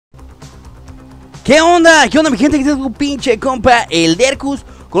¿Qué onda? ¿Qué onda, mi gente? Aquí está tu pinche compa, el Derkus,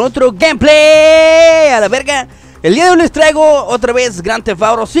 con otro gameplay a la verga. El día de hoy les traigo otra vez Grand Theft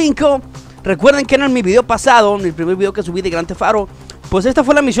Auto 5. Recuerden que en mi video pasado, en el primer video que subí de Grand Theft Auto, pues esta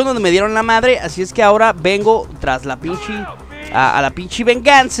fue la misión donde me dieron la madre. Así es que ahora vengo tras la pinche a la pinche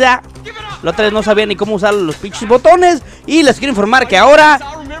venganza. La otra vez no sabía ni cómo usar los pinches botones. Y les quiero informar que ahora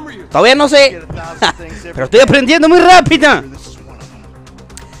todavía no sé pero estoy aprendiendo muy rápido.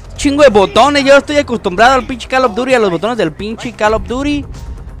 Chingo de botones, yo estoy acostumbrado al pinche Call of Duty, a los botones del pinche Call of Duty.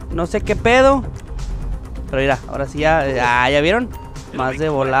 No sé qué pedo. Pero mira, ahora sí ya vieron. Más de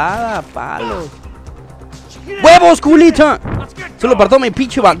volada, palos. ¡Huevos, culito! Solo partó mi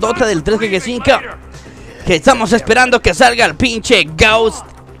pinche bandota del 3G5. Que estamos esperando que salga el pinche Ghost.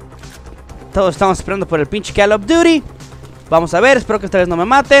 Todos estamos esperando por el pinche Call of Duty. Vamos a ver, espero que esta vez no me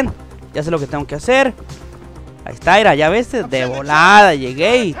maten. Ya sé lo que tengo que hacer. Ahí está, mira, ya ves, de volada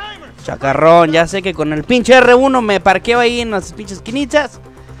llegué y chacarrón. Ya sé que con el pinche R1 me parqueo ahí en las pinches esquinitas.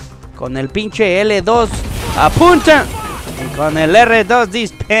 Con el pinche L2 apunta. Y con el R2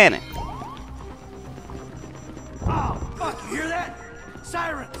 dispara.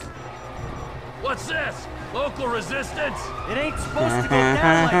 What's this? Local resistance? It ain't supposed to go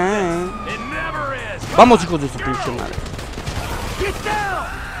down like this. It never is. Vamos, hijos de su pinche madre. Get down!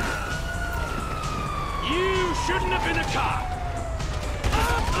 You shouldn't have been a cop.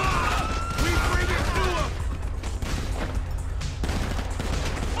 We bring it to him.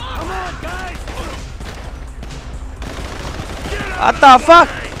 Come on, guys. What the fuck?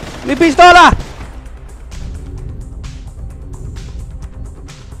 Mi pistola.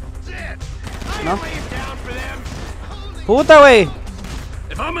 No. Puta, güey.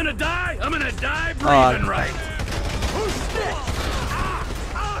 If I'm gonna die breathing right.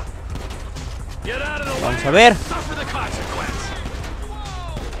 Get out of the way. Vamos a ver. Suffer the consequence.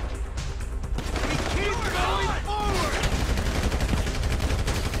 We keep going forward.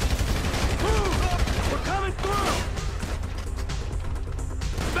 We're coming through.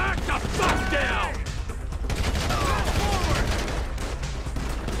 Back the fuck down.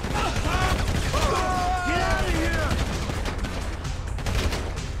 Get out of here.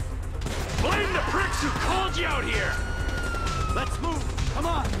 Blame the pricks who called you out here. Let's move. Come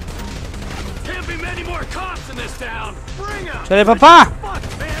on. Can't be many more cops in this town. Bring 'em. Chale, papá. Fuck,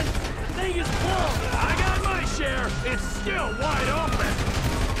 man. Thing is full. I got my share. It's still wide open.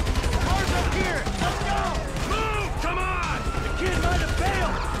 Cars up here. Let's go. Move. Come on. The kid might have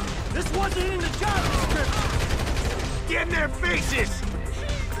failed. This wasn't in the job description. Get in their faces.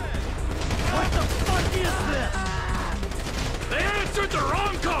 What the fuck is this? They answered the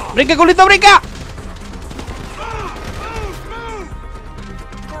wrong call. Brinca, culito, brinca.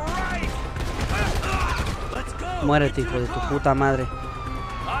 Muérete, hijo de tu puta madre. I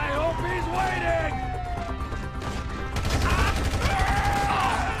hope he's waiting.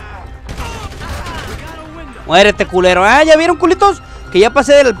 Muérete, culero. Ah, ¿ya vieron, culitos? Que ya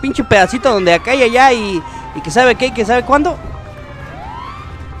pasé del pinche pedacito donde acá y allá y que sabe qué y que sabe cuándo.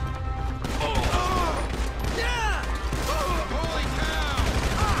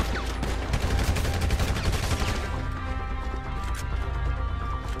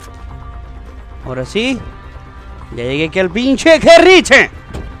 Ahora sí. Ya llegué aquí al pinche carrito.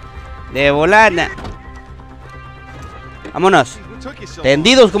 De volada. Vámonos.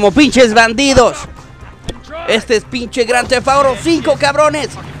 Tendidos como pinches bandidos. Este es pinche Grand Theft Auto 5, cabrones.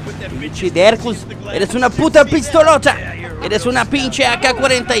 Pinche Derkus, eres una puta pistolota. Eres una pinche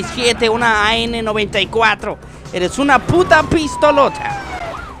AK-47, una AN-94. Eres una puta pistolota.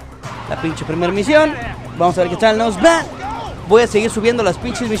 La pinche primera misión. Vamos a ver qué tal nos va. Voy a seguir subiendo las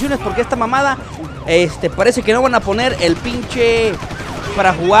pinches misiones porque esta mamada parece que no van a poner el pinche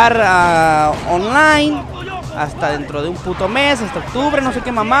para jugar online hasta dentro de un puto mes, hasta octubre, no sé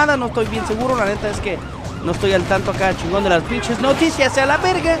qué mamada, no estoy bien seguro, la neta es que no estoy al tanto acá chingón de las pinches noticias a la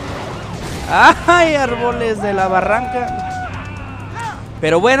verga. Ay, árboles de la barranca.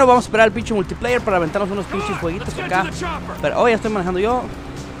 Pero bueno, vamos a esperar al pinche multiplayer para aventarnos unos pinches jueguitos acá. Pero ya estoy manejando yo.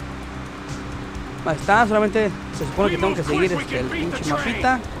 Ahí está, solamente se supone que tengo que seguir el pinche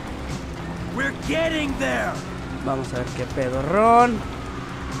mapita. Vamos a ver qué pedorrón.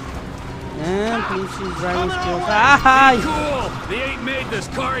 Pinches rayos. ¡Ay!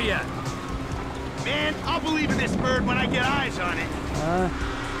 Man, I'll believe in this bird when I get eyes on it.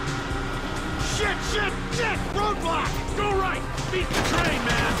 Shit! Roadblock! Go right! Beat the train,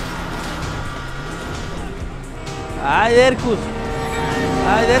 man! ¡Ay, Derkus!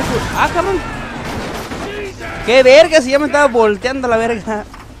 ¡Ah, cabrón! ¡Qué verga! Si ya me estaba volteando la verga.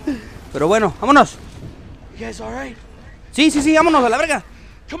 Pero bueno, vámonos. You guys all right? Sí, vámonos a la verga.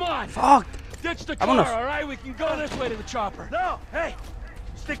 Come on. Fuck. Ditch the Vámonos. car, all right? We can go this way to the chopper. No, hey,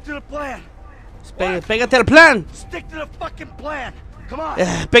 stick to the plan. Pégate al plan. Stick to the fucking plan. Come on.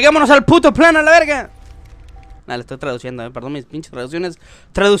 Pegámonos al puto plan, a la verga. Nah, le estoy traduciendo, perdón mis pinches traducciones.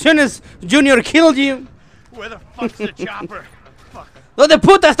 Traducciones, Junior killed you. Where the fuck's the chopper? Fuck. ¿Dónde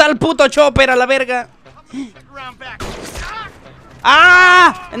puta está el puto chopper, a la verga? Round back.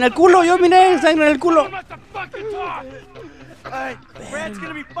 ¡Ah! En el culo, yo miré sangre en el culo. I'm at the fucking top. All right, Brad's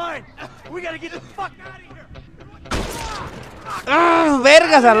gonna be fine. We gotta get the fuck out of here. ¡Ah!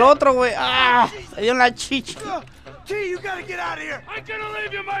 Vergas al otro, güey. ¡Ah! Se dio en la chicha. T, you gotta get out of here. I'm gonna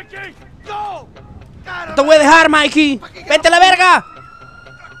leave you, Mikey. Go. No te voy a dejar, Mikey. ¡Vete a la verga!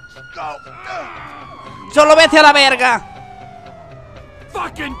 Go. ¡Solo vete a la verga!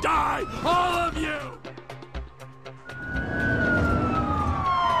 Fucking die, all of you.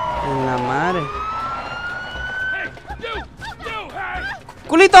 En la madre. Hey, you, hey.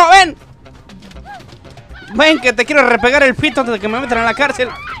 ¡Culito, ven! Ven, que te quiero repegar el pito antes de que me metan a la cárcel.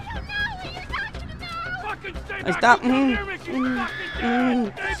 Ahí está.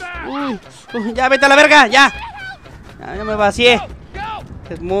 Ya, vete a la verga, ya. Ya me vacié.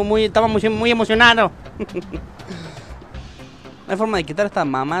 Estaba muy emocionado. No hay forma de quitar esta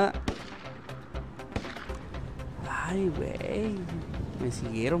mamada. Ay, güey. Me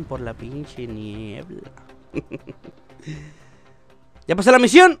siguieron por la pinche niebla. ¿Ya pasé la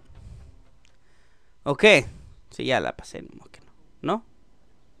misión? Ok. Sí, ya la pasé. ¿No?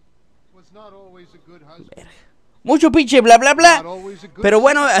 Verga. Mucho pinche bla bla bla. Pero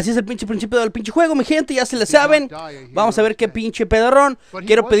bueno, así es el pinche principio del pinche juego, mi gente. Ya se le saben. Vamos a ver qué pinche pedorrón.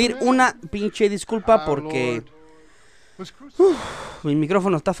 Quiero pedir una pinche disculpa porque mi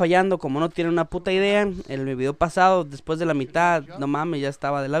micrófono está fallando. Como no tienen una puta idea. En el video pasado, después de la mitad, no mames, ya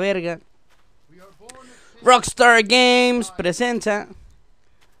estaba de la verga. Rockstar Games presenta.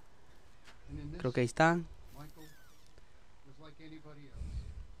 Creo que ahí está.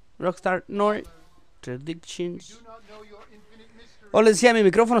 Rockstar North Predictions. Les decía, mi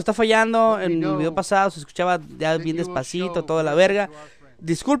micrófono está fallando. En el video pasado se escuchaba ya bien despacito, toda la verga.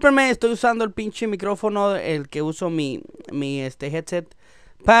 Discúlpenme, estoy usando el pinche micrófono, el que uso mi headset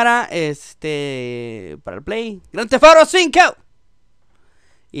para para el Play. Grand Theft Auto 5.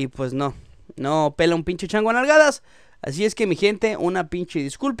 Y pues no pela un pinche chango a nalgadas. Así es que, mi gente, una pinche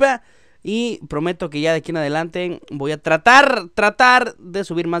disculpa. Y prometo que ya de aquí en adelante voy a tratar de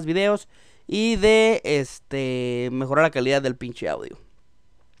subir más videos y de mejorar la calidad del pinche audio.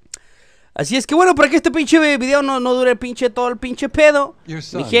 Así es que bueno, para que este pinche video no dure todo el pinche pedo,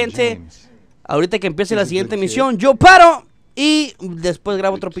 mi gente, ahorita que empiece la siguiente misión, yo paro y después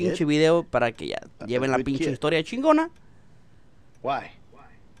grabo otro pinche video para que ya lleven la pinche historia chingona. Why?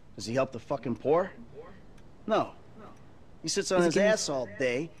 Does he help the fucking poor? No. He sits on his ass all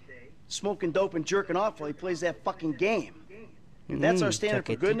day, smoking dope and jerking off while he plays that fucking game. If that's our standard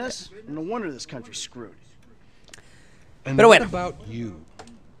for goodness, no wonder this country's screwed. Pero bueno,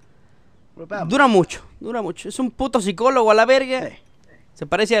 What about dura mucho. Es un puto psicólogo a la verga. Se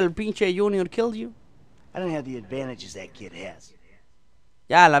parece al pinche Junior Killed You. I don't have the advantages that kid has.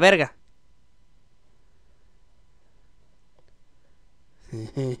 Ya, a la verga.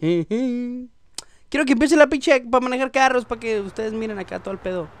 Quiero que empiece la pinche para manejar carros, para que ustedes miren acá todo el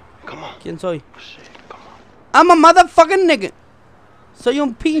pedo. ¿Quién soy? I'm a motherfucking nigga. Soy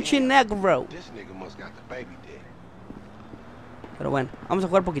un pinche negro. Pero bueno, vamos a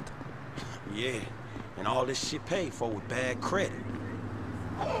jugar poquito. Yeah, and all this shit paid for with bad credit.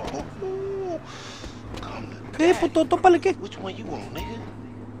 ¿Qué, puto? Tópale, ¿qué? Which one you want, nigga?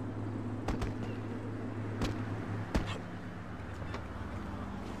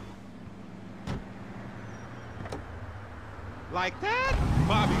 Like that?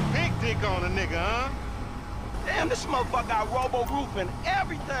 Bobby big dick on a nigga, huh? Damn, this motherfucker got robo roof and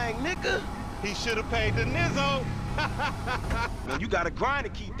everything, nigga. He should have paid the nizzo. Well, you gotta grind to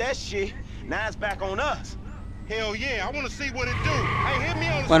keep that shit. Now it's back on us. Hell yeah, I want to see what it do. Hey, hit me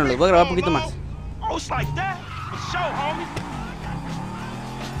on the Bueno, les voy a grabar un poquito más. Oh, it's like that? For sure, homie.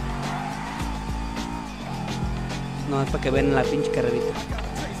 No, es para que vean la pinche carrerita.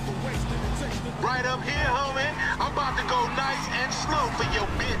 Right up here, homie. I'm about to go nice and slow for your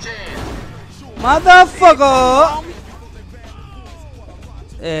bitch ass. Motherfucker.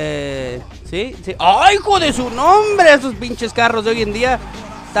 Sí. ¡Ay, hijo de su nombre! Esos pinches carros de hoy en día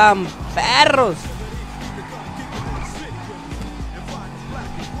están perros.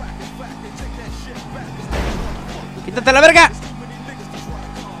 ¡Quítate la verga!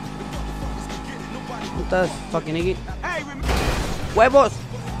 Putas fucking Iggy. ¡Huevos!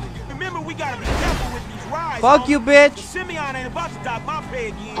 Remember, we gotta be careful with these rise. Fuck you, bitch. Simeon ain't about to dock my pay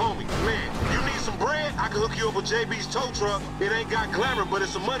again. Homie, man, you need some bread? I can hook you up with JB's tow truck. It ain't got glamour, but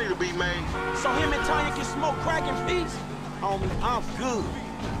it's some money to be made. So him and Tanya can smoke crack in peace? Homie, I'm good.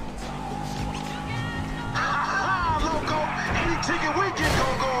 Ha loco! Any ticket we get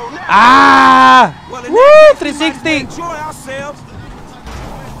gon' go on now. ¡Ah! Well, in ¡Woo! that case, we might as well 360. enjoy ourselves.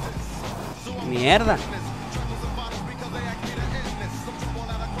 Mierda.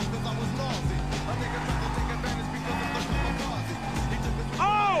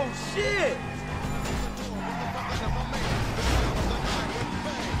 Oh, shit!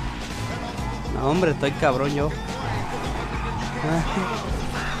 No, hombre, estoy cabrón yo.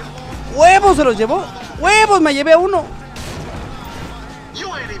 ¡Huevos se los llevó! ¡Huevos! Me llevé a uno.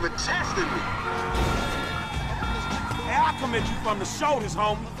 You ain't even testing me. Hey, I come at you from the shoulders,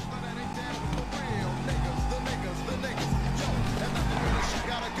 homie.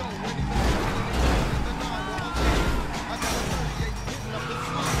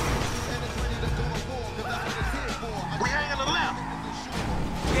 We hanging the left.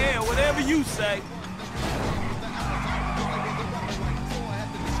 Yeah, whatever you say.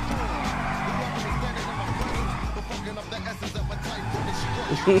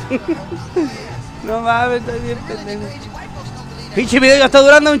 No mames, estoy bien pendejo. Pinche video ya está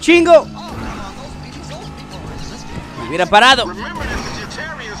durando un chingo. Me hubiera parado. Remember, this is your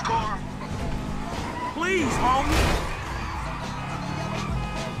Terrier's car. Please, homie.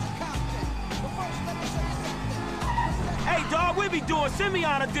 Hey, dog, we be doing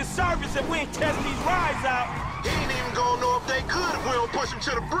Simeon a disservice if we ain't test these rides out. He ain't even gonna know if they good if we don't push him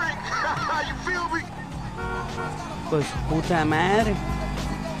to the brink. You feel me? Pues puta madre.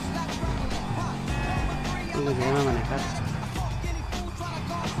 ¿Cómo se llama manejar?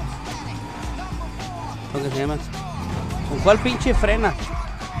 ¿Cómo se llama? ¿Con cuál pinche frena?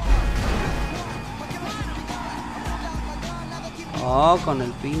 Oh, con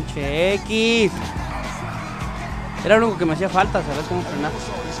el pinche X. Era lo único que me hacía falta, saber cómo frenar.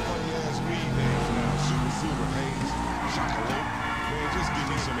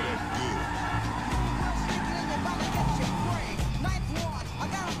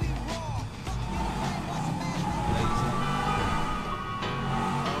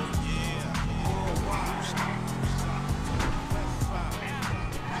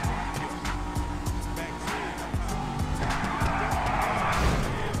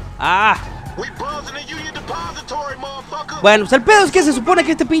 ¡Ah! Bueno, pues el pedo es que se supone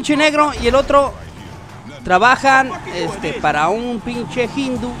que este pinche negro y el otro trabajan para un pinche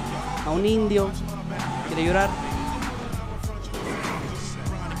hindú, a un indio. Quiere llorar.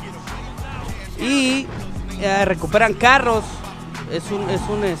 Y recuperan carros. Es una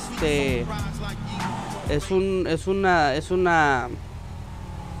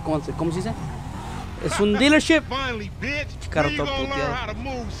 ¿cómo se dice? Es un dealership. Carro todo puteado.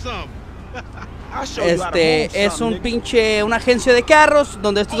 Es un pinche, una agencia de carros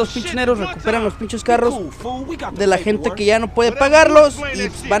donde estos dos pinches negros recuperan los pinches carros de la gente que ya no puede pagarlos y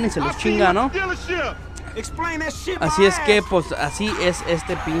pues van y se los chinga, ¿no? Así es que, pues, así es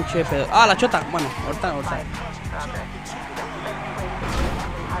este pinche pedo. Ah, la chota. Bueno, ahorita.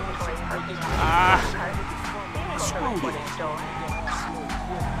 Ah.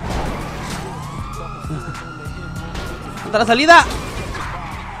 ¡Hasta la salida!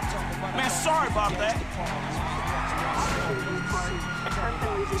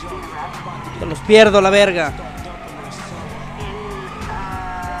 Te los pierdo, la verga.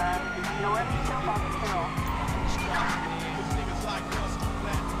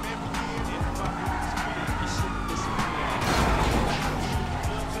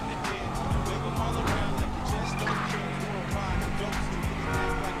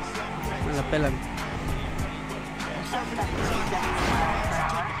 Me la pelan.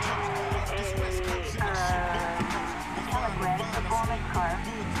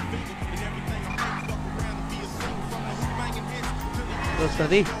 Los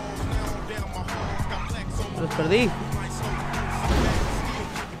perdí.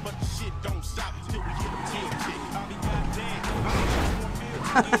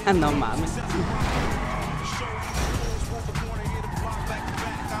 No mames.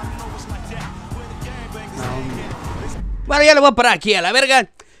 Bueno, ya le voy a parar aquí a la verga.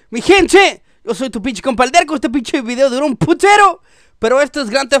 Mi gente, yo soy tu pinche compa el Derco. Este pinche video duró un putero, pero esto es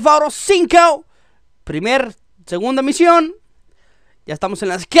Grand Theft Auto 5. Segunda misión. Ya estamos en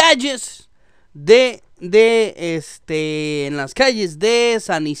las calles en las calles de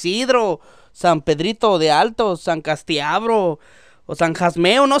San Isidro, San Pedrito de Alto, San Castiabro, o San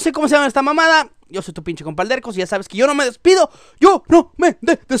Jasmeo, no sé cómo se llama esta mamada. Yo soy tu pinche compa el Dercos y ya sabes que yo no me despido. Yo no me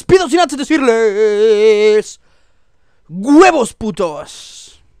despido sin antes decirles... ¡Huevos, putos!